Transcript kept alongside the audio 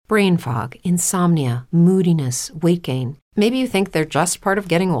brain fog, insomnia, moodiness, weight gain. Maybe you think they're just part of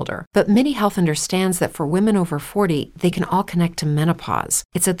getting older, but MIDI Health understands that for women over 40, they can all connect to menopause.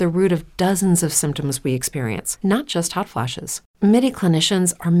 It's at the root of dozens of symptoms we experience, not just hot flashes. MIDI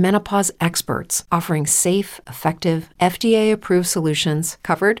clinicians are menopause experts, offering safe, effective, FDA-approved solutions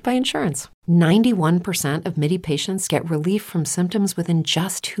covered by insurance. 91% of MIDI patients get relief from symptoms within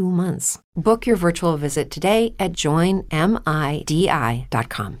just 2 months. Book your virtual visit today at joinmidi.com.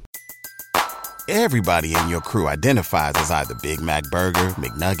 Everybody in your crew identifies as either Big Mac Burger,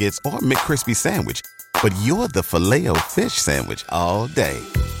 McNuggets, or McCrispy Sandwich. But you're the Filet-O-Fish Sandwich all day.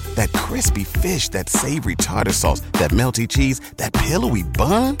 That crispy fish, that savory tartar sauce, that melty cheese, that pillowy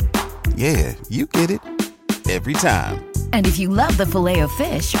bun. Yeah, you get it. Every time. And if you love the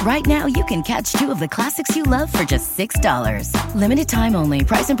Filet-O-Fish, right now you can catch 2 of the classics you love for just $6. Limited time only.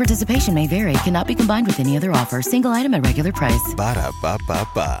 Price and participation may vary. Cannot be combined with any other offer. Single item at regular price.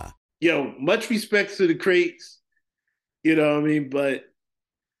 Ba-da-ba-ba-ba. Yo, much respect to the crates, you know what I mean? But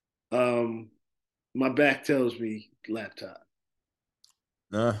my back tells me laptop.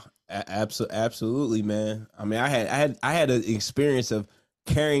 Absolutely, man. I mean, I had an experience of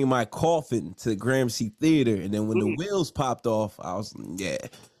carrying my coffin to the Gramercy Theater, and then when the wheels popped off, I was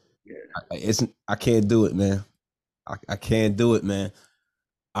I can't do it, man. I can't do it, man.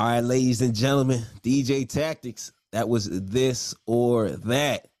 All right, ladies and gentlemen, DJ Tactics. That was This or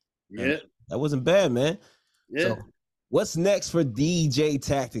That. Yeah, that wasn't bad, man. Yeah. So, what's next for DJ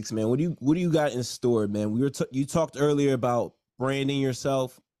Tactics, man? What do you got in store, man? You talked earlier about branding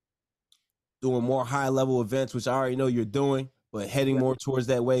yourself, doing more high level events, which I already know you're doing, but heading more towards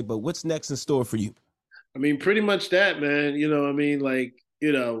that way. But what's next in store for you? I mean, pretty much that, man. You know, I mean, like,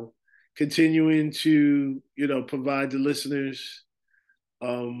 you know, continuing to, you know, provide the listeners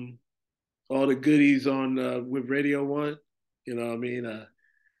all the goodies on with Radio One. You know, what I mean,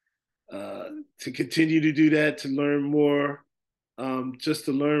 to continue to do that, to learn more, just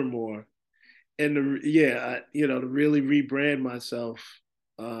to learn more, and to really rebrand myself.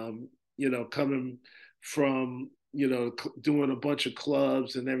 You know, coming from doing a bunch of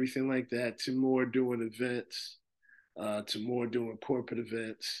clubs and everything like that to more doing events, to more doing corporate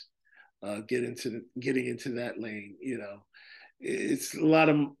events, getting into that lane. You know, it's a lot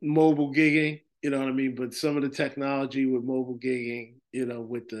of mobile gigging. You know what I mean? But some of the technology with mobile gigging, you know,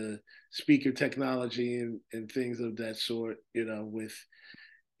 with the speaker technology and things of that sort, you know, with,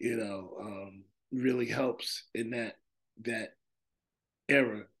 you know, really helps in that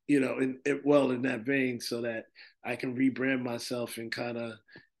era, you know, in that vein, so that I can rebrand myself and kind of,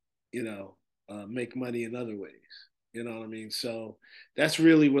 you know, make money in other ways. You know what I mean? So that's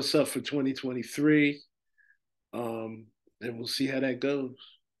really what's up for 2023. And we'll see how that goes.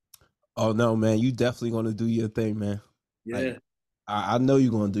 Oh no, man, you definitely gonna do your thing, man. Yeah. Like, I know you're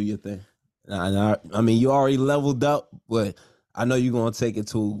gonna do your thing. I mean, you already leveled up, but I know you're gonna take it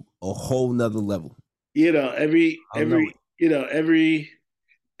to a whole nother level. You know, every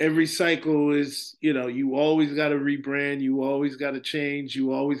cycle is, you know, you always got to rebrand, you always got to change,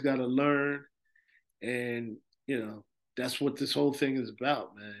 you always got to learn, and you know that's what this whole thing is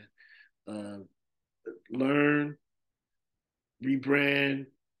about, man. Learn, rebrand,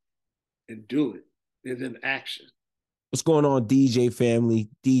 and do it, and then action. What's going on, DJ family?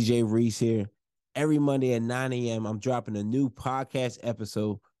 DJ Reese here. Every Monday at 9 a.m., I'm dropping a new podcast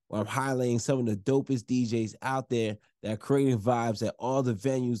episode where I'm highlighting some of the dopest DJs out there that are creating vibes at all the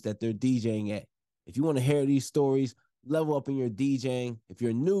venues that they're DJing at. If you want to hear these stories, level up in your DJing. If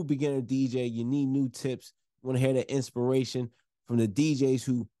you're a new beginner DJ, you need new tips, you want to hear that inspiration from the DJs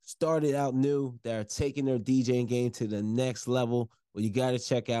who started out new, that are taking their DJing game to the next level, well, you got to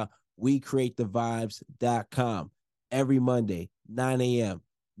check out WeCreateTheVibes.com. Every Monday, 9 a.m.,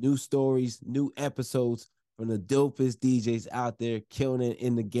 new stories, new episodes from the dopest DJs out there killing it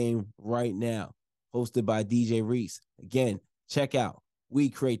in the game right now. Hosted by DJ Reese. Again, check out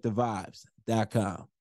WeCreateTheVibes.com.